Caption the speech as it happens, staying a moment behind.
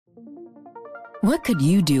What could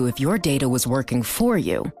you do if your data was working for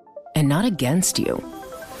you and not against you?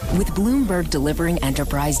 With Bloomberg delivering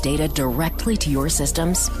enterprise data directly to your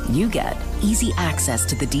systems, you get easy access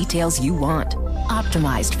to the details you want,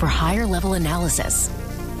 optimized for higher level analysis,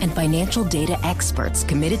 and financial data experts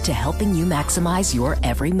committed to helping you maximize your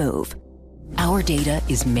every move. Our data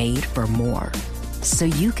is made for more, so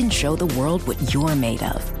you can show the world what you're made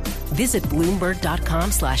of. Visit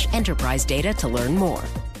Bloomberg.com/enterprise data to learn more.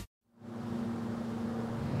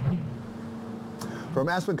 From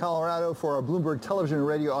Aspen, Colorado, for our Bloomberg television and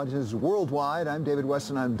radio audiences worldwide, I'm David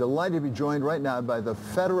Weston. I'm delighted to be joined right now by the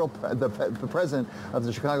president of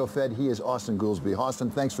the Chicago Fed. He is Austan Goolsbee. Austan,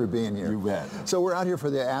 thanks for being here. You bet. So we're out here for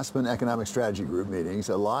the Aspen Economic Strategy Group meetings.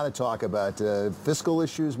 A lot of talk about fiscal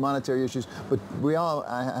issues, monetary issues, but we all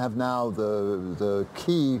have now the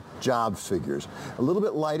key jobs figures. A little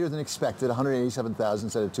bit lighter than expected, 187,000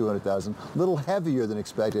 instead of 200,000. A little heavier than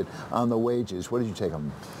expected on the wages. What did you take on?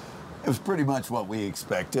 It was pretty much what we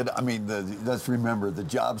expected. I mean, let's remember, the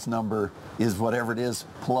jobs number is whatever it is,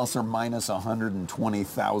 plus or minus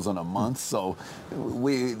 120,000 a month. So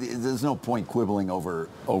there's no point quibbling over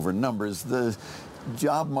numbers. The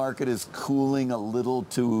job market is cooling a little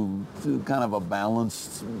to kind of a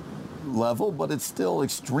balanced level, but it's still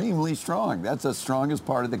extremely strong. That's the strongest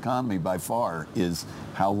part of the economy by far, is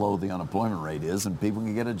how low the unemployment rate is, and people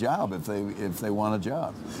can get a job if they want a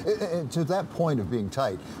job. And to that point of being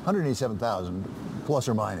tight, 187,000 plus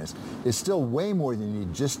or minus is still way more than you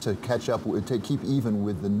need just to catch up, to keep even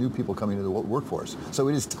with the new people coming into the workforce. So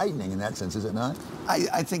it is tightening in that sense, is it not?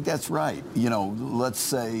 I think that's right. You know, let's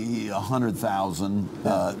say 100,000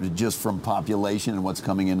 just from population and what's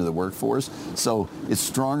coming into the workforce. So it's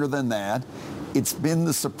stronger than that. It's been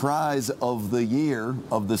the surprise of the year,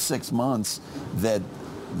 of the 6 months, that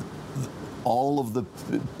all of the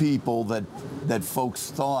people that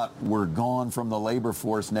folks thought were gone from the labor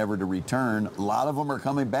force never to return, a lot of them are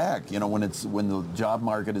coming back. You know, when the job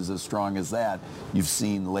market is as strong as that, you've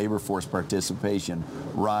seen labor force participation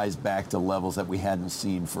rise back to levels that we hadn't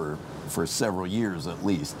seen for several years at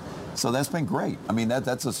least. So that's been great. I mean,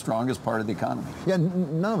 that's the strongest part of the economy. Yeah,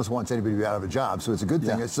 none of us wants anybody to be out of a job, so it's a good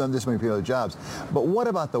thing. It's this many people have jobs. But what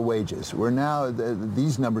about the wages? We're now,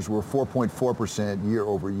 these numbers were 4.4% year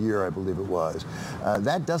over year, I believe it was.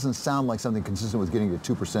 That doesn't sound like something consistent with getting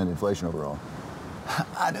to 2% inflation overall.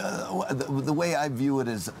 The way I view it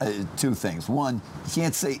is two things. One, you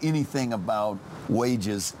can't say anything about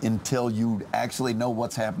wages until you actually know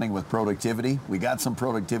what's happening with productivity. We got some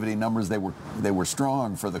productivity numbers. They were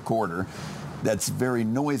strong for the quarter. That's very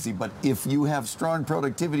noisy, but if you have strong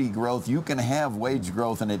productivity growth, you can have wage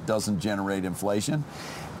growth and it doesn't generate inflation.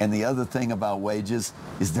 And the other thing about wages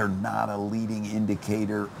is they're not a leading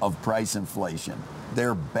indicator of price inflation.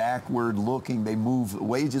 They're backward looking.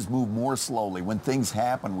 Wages move more slowly. When things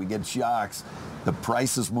happen, we get shocks. The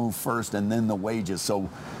prices move first and then the wages. So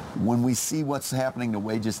when we see what's happening to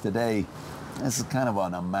wages today, this is kind of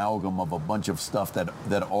an amalgam of a bunch of stuff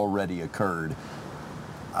that already occurred.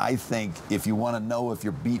 I think if you want to know if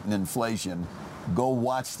you're beating inflation, go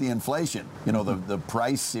watch the inflation. You know, the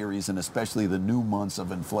price series, and especially the new months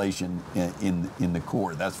of inflation in the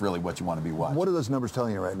core. That's really what you want to be watching. What are those numbers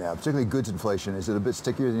telling you right now, particularly goods inflation? Is it a bit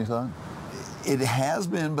stickier than you thought? It has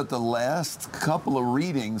been, but the last couple of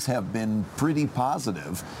readings have been pretty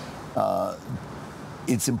positive.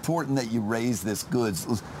 It's important that you raise this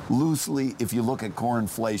goods. Loosely, if you look at core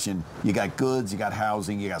inflation, you got goods, you got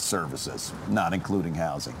housing, you got services, not including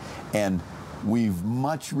housing. And we've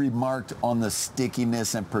much remarked on the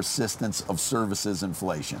stickiness and persistence of services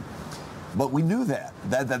inflation. But we knew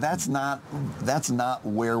that's not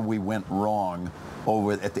where we went wrong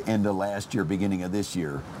over at the end of last year, beginning of this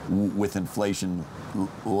year, with inflation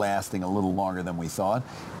lasting a little longer than we thought.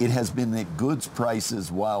 It has been that goods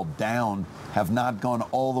prices, while down, have not gone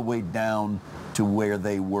all the way down to where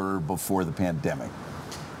they were before the pandemic.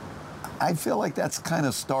 I feel like that's kind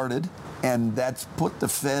of started, and that's put the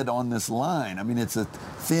Fed on this line. I mean, it's a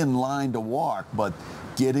thin line to walk, but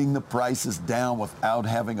getting the prices down without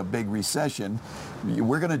having a big recession,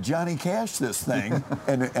 we're going to Johnny Cash this thing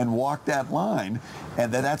and walk that line,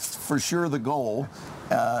 and that's for sure the goal.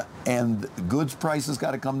 And goods prices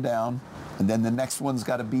got to come down, and then the next one's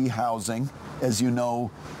got to be housing. As you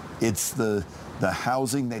know, it's the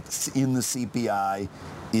housing that's in the CPI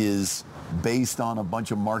is based on a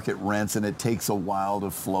bunch of market rents, and it takes a while to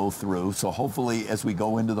flow through. So hopefully, as we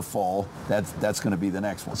go into the fall, that's going to be the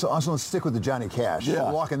next one. So also, let's stick with the Johnny Cash.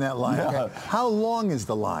 Walking that line. Yeah. Okay. How long is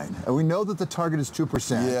the line? And we know that the target is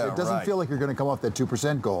 2%. Yeah, it doesn't feel like you're going to come off that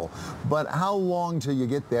 2% goal. But how long till you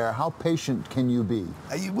get there? How patient can you be?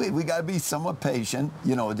 We got to be somewhat patient.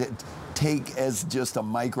 You know, take as just a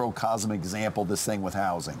microcosm example this thing with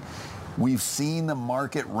housing. We've seen the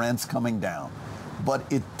market rents coming down, but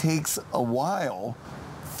it takes a while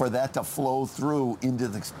for that to flow through into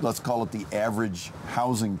the, let's call it the average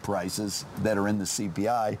housing prices that are in the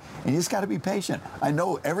CPI, and you just got to be patient. I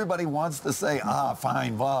know everybody wants to say,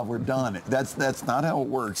 fine, we're done. That's not how it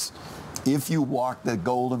works. If you walk the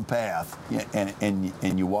golden path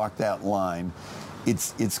and you walk that line,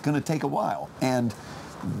 it's going to take a while. And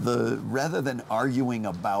rather than arguing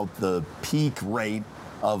about the peak rate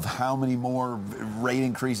of how many more rate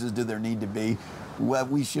increases do there need to be, what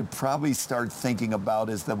we should probably start thinking about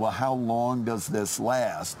is that, well, how long does this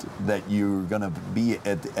last that you're going to be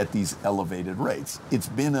at these elevated rates? It's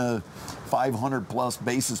been a 500 plus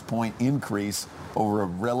basis point increase over a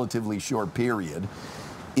relatively short period.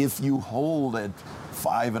 If you hold at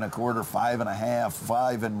 5.25, 5.5,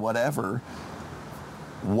 5 and whatever,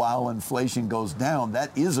 while inflation goes down,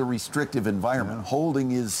 that is a restrictive environment. Yeah.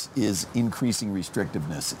 Holding is increasing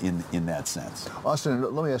restrictiveness in that sense.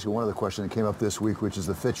 Austan, let me ask you one other question that came up this week, which is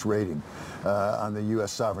the Fitch rating on the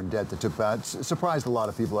U.S. sovereign debt that took out. Surprised a lot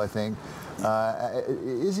of people, I think.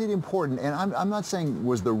 Is it important? And I'm not saying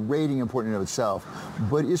was the rating important in of itself,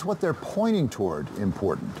 but is what they're pointing toward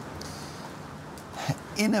important?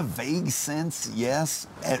 In a vague sense, yes,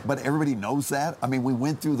 but everybody knows that. I mean, we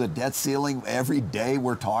went through the debt ceiling. Every day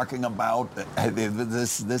we're talking about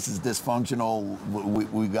this is dysfunctional.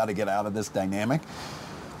 We got to get out of this dynamic.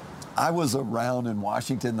 I was around in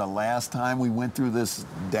Washington the last time we went through this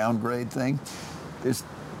downgrade thing. There's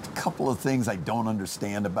a couple of things I don't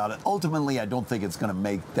understand about it. Ultimately, I don't think it's going to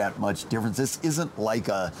make that much difference. This isn't like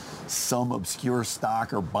some obscure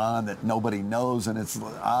stock or bond that nobody knows, and it's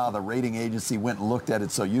the rating agency went and looked at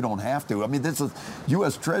it, so you don't have to. I mean,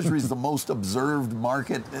 U.S. Treasury is the most observed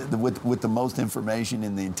market with the most information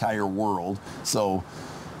in the entire world. So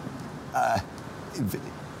I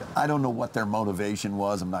don't know what their motivation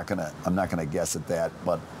was. I'm not gonna guess at that,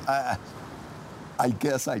 but I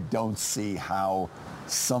guess I don't see how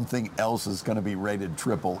something else is going to be rated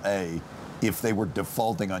AAA if they were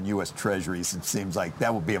defaulting on U.S. Treasuries. It seems like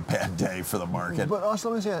that would be a bad day for the market. But also,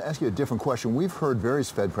 let me ask you a different question. We've heard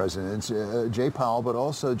various Fed presidents, Jay Powell, but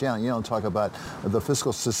also Janet Yellen, talk about the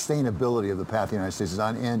fiscal sustainability of the path the United States is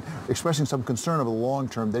on and expressing some concern over the long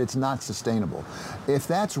term that it's not sustainable. If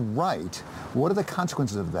that's right, what are the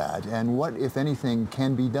consequences of that, and what, if anything,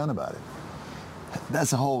 can be done about it?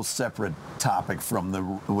 That's a whole separate topic from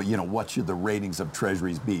what should the ratings of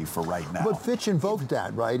treasuries be for right now. But Fitch invoked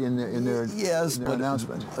that, right, in their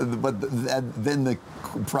announcement. But then the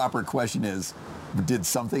proper question is, did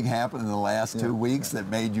something happen in the last 2 weeks that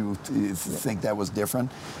made you think that was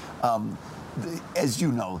different? As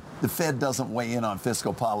you know, the Fed doesn't weigh in on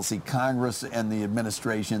fiscal policy. Congress and the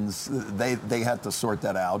administrations, they have to sort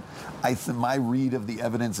that out. My read of the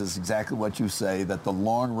evidence is exactly what you say, that the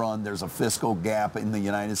long run, there's a fiscal gap in the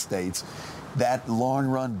United States. That long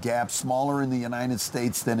run gap, smaller in the United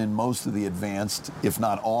States than in most of the advanced, if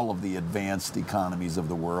not all of the advanced economies of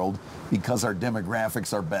the world, because our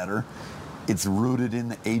demographics are better. It's rooted in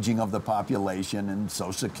the aging of the population and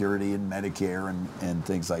Social Security and Medicare and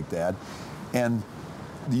things like that. And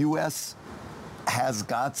the U.S. has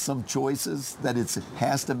got some choices that it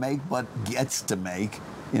has to make, but gets to make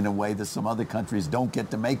in a way that some other countries don't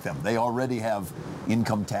get to make them. They already have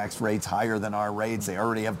income tax rates higher than our rates. They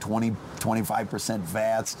already have 25%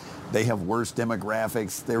 VATs. They have worse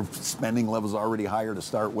demographics. Their spending levels are already higher to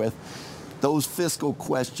start with. Those fiscal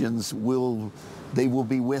questions will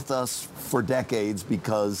be with us for decades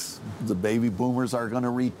because the baby boomers are going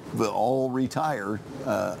to all retire,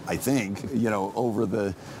 I think, over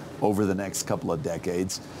the next couple of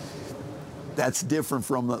decades. That's different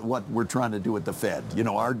from what we're trying to do at the Fed.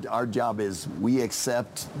 Our job is we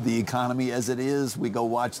accept the economy as it is, we go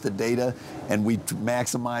watch the data, and we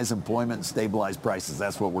maximize employment and stabilize prices.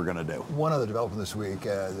 That's what we're going to do. One other development this week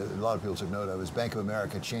that a lot of people took note of is Bank of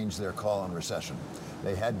America changed their call on recession.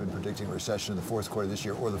 They had been predicting a recession in the fourth quarter this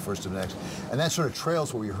year or the first of next. And that sort of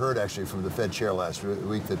trails what we heard actually from the Fed chair last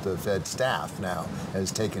week, that the Fed staff now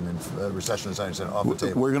has taken recession as I understand off the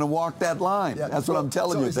table. We're going to walk that line. Yeah. That's what I'm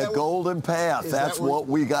telling you. The golden path. That's what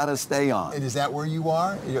we got to stay on. And is that where you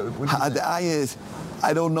are?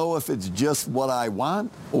 I don't know if it's just what I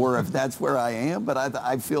want or if that's where I am, but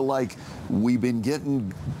I feel like we've been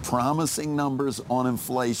getting promising numbers on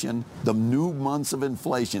inflation. The new months of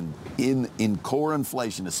inflation in core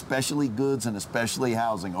inflation, especially goods and especially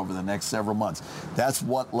housing over the next several months. That's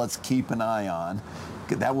what let's keep an eye on.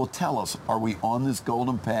 That will tell us, are we on this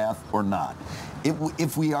golden path or not?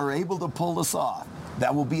 If we are able to pull this off,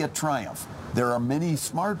 that will be a triumph. There are many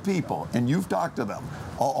smart people, and you've talked to them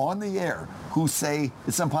on the air, who say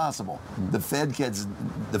it's impossible. The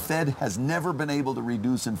Fed has never been able to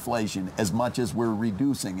reduce inflation as much as we're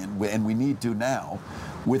reducing, and we need to now,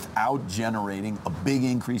 without generating a big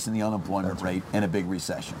increase in the unemployment rate and a big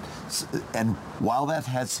recession. And while that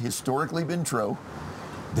has historically been true,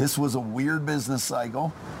 this was a weird business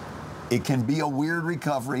cycle. It can be a weird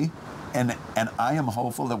recovery, and I am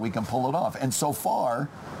hopeful that we can pull it off. And so far,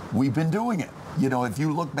 we've been doing it. You know, if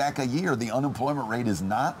you look back a year, the unemployment rate is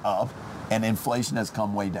not up, and inflation has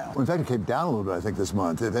come way down. Well, in fact, it came down a little bit, I think, this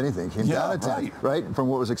month, if anything. It came down a tad, right, from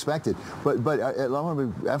what was expected. But I want to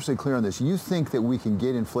be absolutely clear on this. You think that we can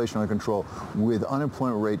get inflation under control with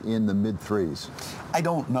unemployment rate in the mid-3s? I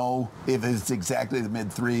don't know if it's exactly the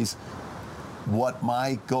mid-3s. What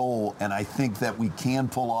my goal, and I think that we can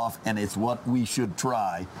pull off, and it's what we should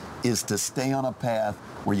try, is to stay on a path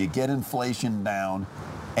where you get inflation down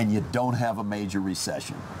and you don't have a major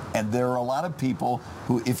recession. And there are a lot of people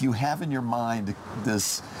who, if you have in your mind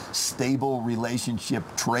this stable relationship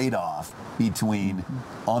trade-off between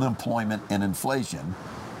unemployment and inflation,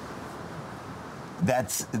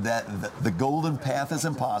 the golden path is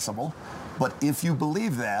impossible. But if you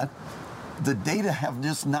believe that, the data have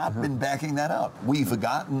just not been backing that up. We've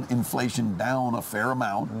gotten inflation down a fair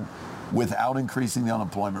amount without increasing the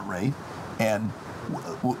unemployment rate, and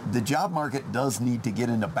the job market does need to get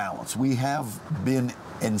into balance. We have been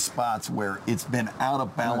in spots where it's been out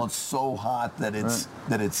of balance so hot that it's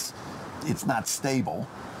not stable.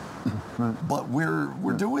 But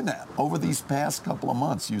we're doing that. Over these past couple of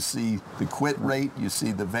months, you see the quit rate, you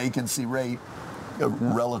see the vacancy rate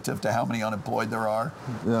relative to how many unemployed there are,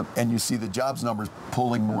 and you see the jobs numbers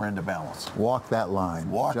pulling more into balance. Walk that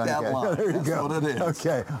line. Walk Johnny that line. There you That's go. what it is.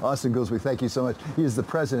 Okay. Austan Goolsbee, thank you so much. He is the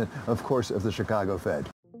president, of course, of the Chicago Fed.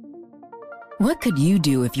 What could you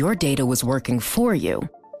do if your data was working for you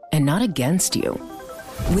and not against you?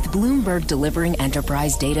 With Bloomberg delivering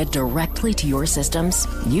enterprise data directly to your systems,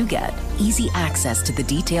 you get easy access to the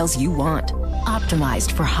details you want,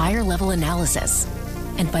 optimized for higher level analysis,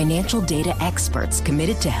 and financial data experts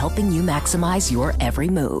committed to helping you maximize your every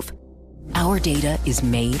move. Our data is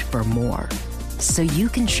made for more, so you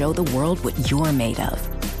can show the world what you're made of.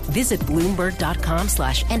 Visit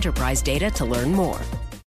Bloomberg.com/enterprise data to learn more.